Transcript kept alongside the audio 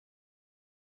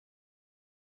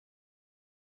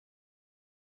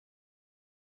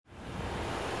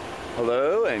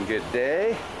Hello and good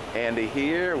day. Andy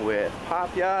here with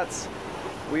Pop Yachts.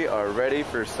 We are ready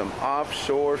for some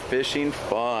offshore fishing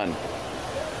fun.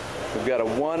 We've got a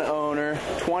one owner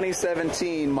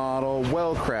 2017 model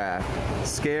Wellcraft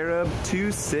Scarab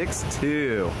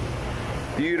 262.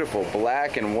 Beautiful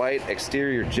black and white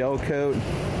exterior gel coat.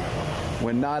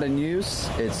 When not in use,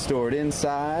 it's stored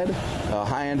inside a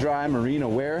high and dry marina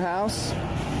warehouse.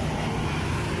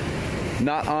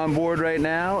 Not on board right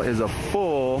now is a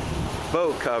full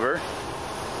boat cover.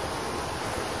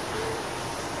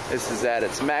 This is at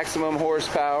its maximum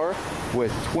horsepower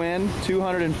with twin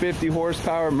 250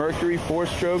 horsepower Mercury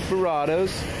 4-stroke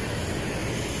Dorados.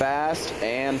 Fast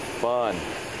and fun.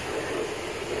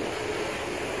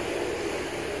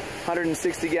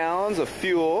 160 gallons of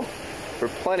fuel for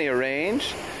plenty of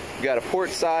range. We've got a port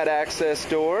side access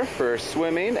door for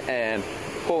swimming and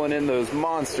pulling in those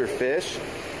monster fish.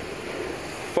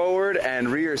 Forward and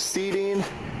rear seating.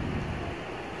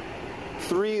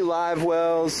 3 live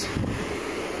wells.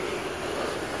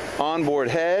 Onboard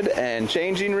head and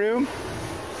changing room.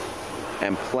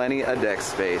 And plenty of deck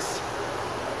space.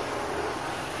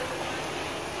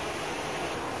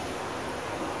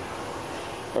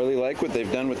 I really like what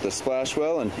they've done with the splash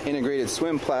well and integrated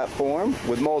swim platform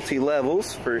with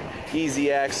multi-levels for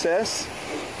easy access.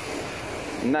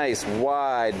 Nice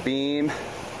wide beam.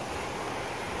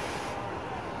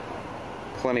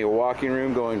 Plenty of walking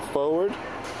room going forward.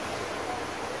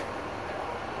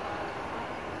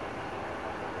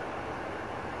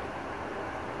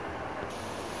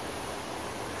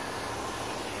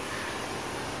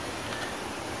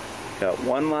 Got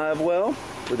one live well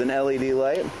with an LED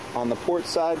light on the port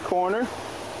side corner.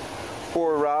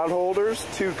 4 rod holders,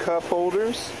 2 cup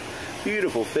holders.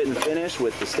 Beautiful fit and finish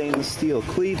with the stainless steel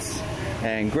cleats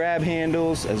and grab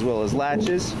handles as well as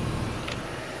latches.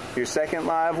 Your second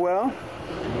live well.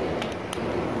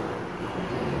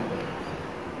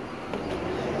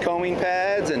 Coaming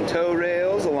pads and tow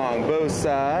rails along both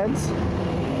sides.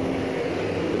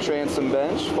 The transom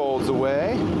bench folds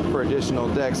away for additional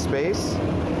deck space.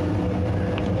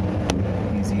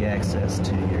 Easy access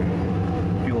to your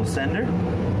fuel sender.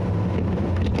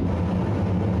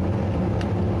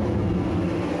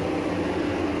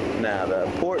 Now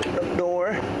the port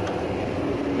door,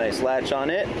 nice latch on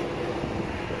it.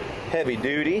 Heavy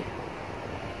duty.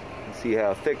 See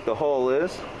how thick the hull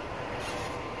is.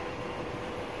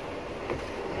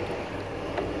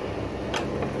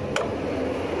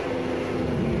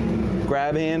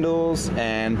 Grab handles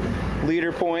and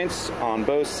leader points on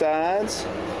both sides.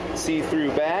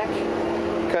 See-through back.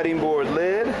 Cutting board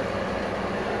lid. A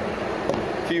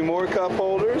few more cup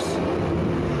holders.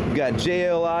 We've got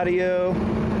JL audio,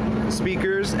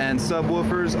 speakers and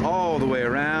subwoofers all the way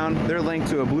around. They're linked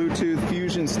to a Bluetooth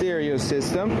Fusion stereo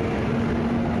system.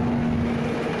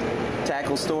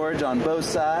 Tackle storage on both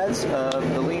sides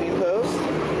of the leaning post.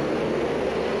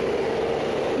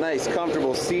 Nice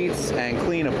comfortable seats and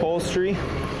clean upholstery.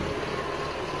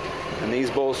 And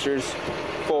these bolsters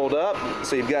fold up,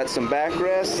 so you've got some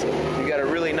backrest. You've got a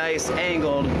really nice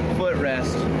angled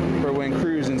footrest for when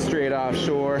cruising straight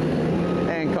offshore,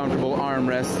 and comfortable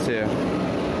armrests too.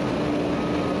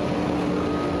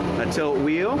 A tilt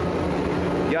wheel,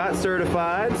 yacht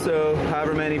certified, so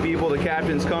however many people the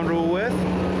captain's comfortable with.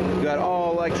 We've got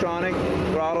all electronic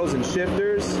throttles and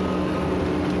shifters.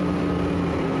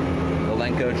 The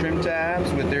Lenco trim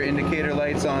tabs with their indicator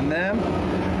lights on them.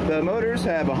 The motors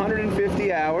have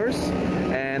 150 hours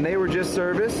and they were just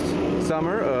serviced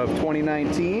summer of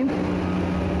 2019.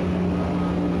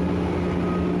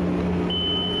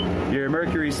 Your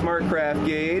Mercury SmartCraft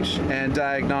gauge and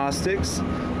diagnostics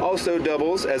also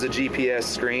doubles as a GPS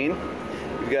screen.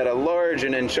 We've got a large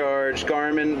and in charge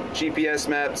Garmin GPS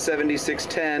map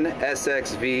 7610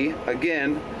 SXV,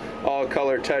 again all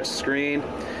color touch screen,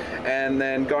 and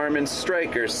then Garmin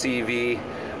Striker CV,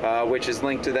 which is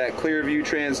linked to that Clearview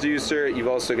transducer. You've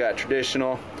also got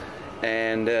traditional,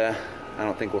 and I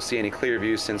don't think we'll see any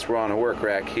Clearview since we're on a work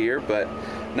rack here, but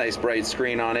nice bright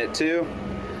screen on it too.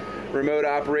 Remote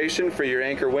operation for your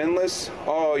anchor windlass,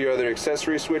 all your other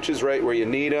accessory switches right where you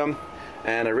need them,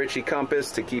 and a Ritchie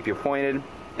compass to keep you pointed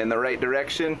in the right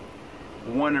direction.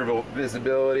 Wonderful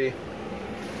visibility.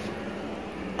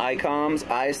 ICOM's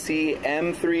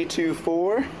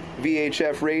IC-M324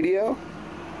 VHF radio.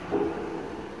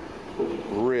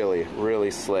 Really,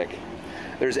 really slick.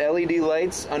 There's LED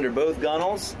lights under both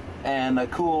gunnels and a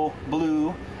cool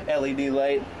blue LED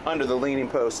light under the leaning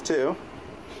post too.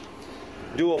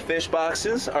 Dual fish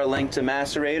boxes are linked to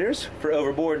macerators for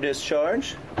overboard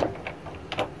discharge.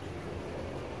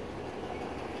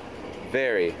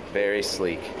 Very, very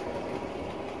sleek.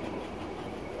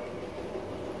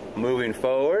 Moving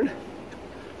forward,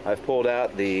 I've pulled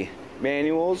out the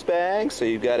manuals bag, so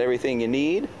you've got everything you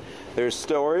need. There's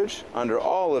storage under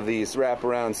all of these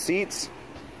wraparound seats.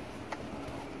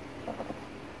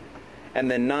 And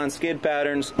then non-skid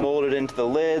patterns molded into the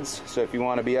lids, so if you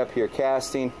want to be up here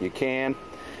casting, you can.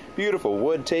 Beautiful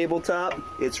wood tabletop.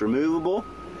 It's removable,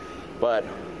 but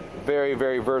very,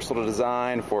 very versatile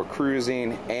design for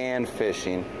cruising and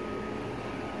fishing.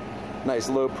 Nice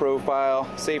low profile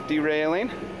safety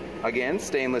railing. Again,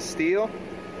 stainless steel.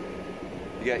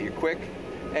 You got your quick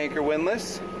anchor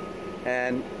windlass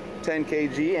and 10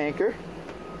 kg anchor.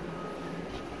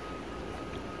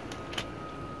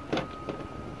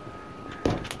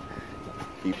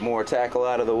 Keep more tackle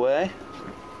out of the way.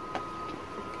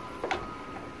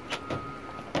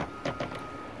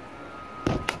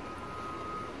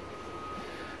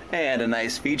 And a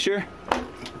nice feature,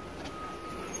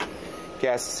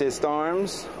 gas assist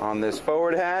arms on this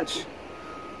forward hatch.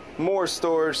 More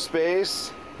storage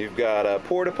space. You've got a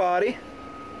porta potty,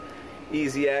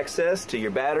 easy access to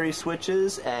your battery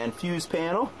switches and fuse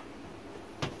panel.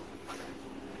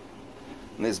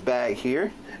 And this bag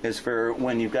here is for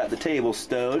when you've got the table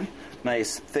stowed.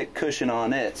 Nice thick cushion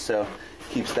on it, so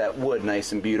keeps that wood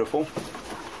nice and beautiful.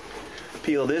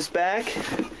 Peel this back,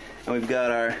 and we've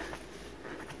got our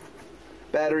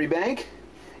battery bank,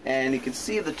 and you can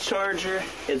see the charger.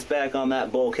 It's back on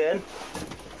that bulkhead.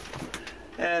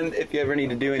 And if you ever need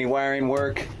to do any wiring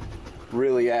work,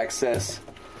 really access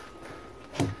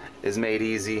is made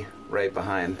easy right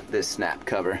behind this snap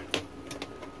cover.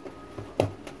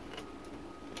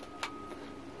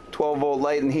 12-volt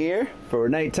light in here for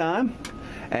nighttime,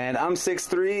 and I'm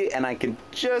 6'3", and I can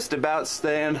just about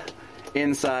stand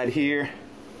inside here.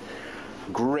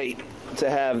 Great to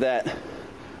have that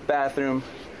bathroom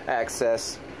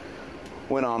access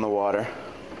when on the water.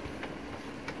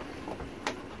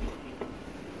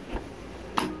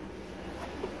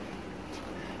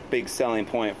 Big selling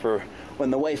point for when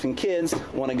the wife and kids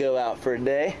want to go out for a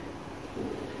day.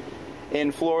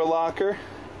 In floor locker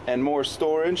and more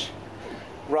storage.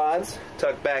 Rods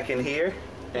tucked back in here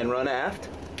and run aft.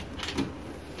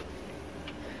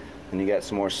 And you got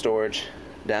some more storage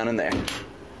down in there.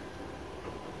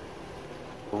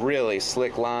 Really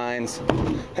slick lines,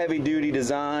 heavy duty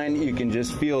design. You can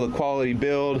just feel the quality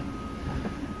build.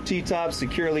 T-top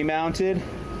securely mounted,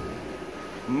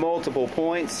 multiple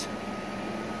points.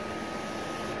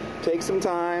 Take some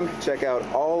time, check out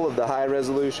all of the high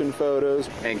resolution photos,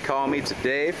 and call me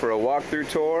today for a walkthrough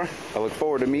tour. I look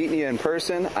forward to meeting you in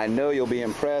person. I know you'll be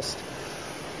impressed.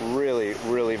 Really,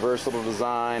 really versatile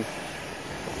design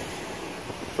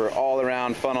for all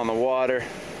around fun on the water.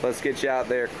 Let's get you out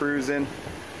there cruising,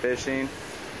 fishing,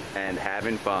 and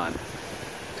having fun.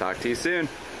 Talk to you soon.